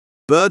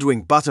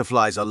Birdwing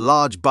butterflies are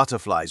large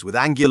butterflies with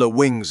angular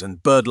wings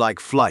and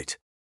bird-like flight.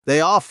 They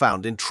are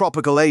found in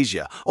tropical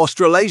Asia,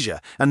 Australasia,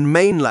 and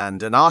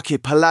mainland and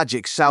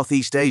archipelagic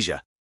Southeast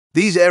Asia.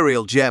 These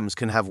aerial gems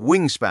can have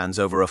wingspans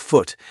over a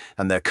foot,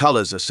 and their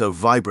colors are so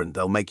vibrant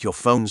they'll make your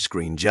phone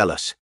screen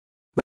jealous.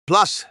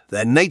 Plus,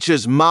 they're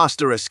nature's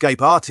master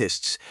escape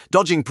artists,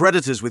 dodging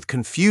predators with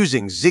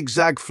confusing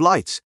zigzag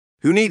flights.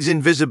 Who needs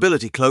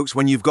invisibility cloaks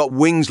when you've got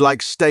wings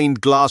like stained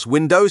glass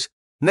windows?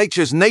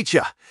 Nature's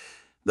nature,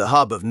 the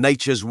hub of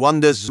nature's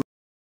wonders.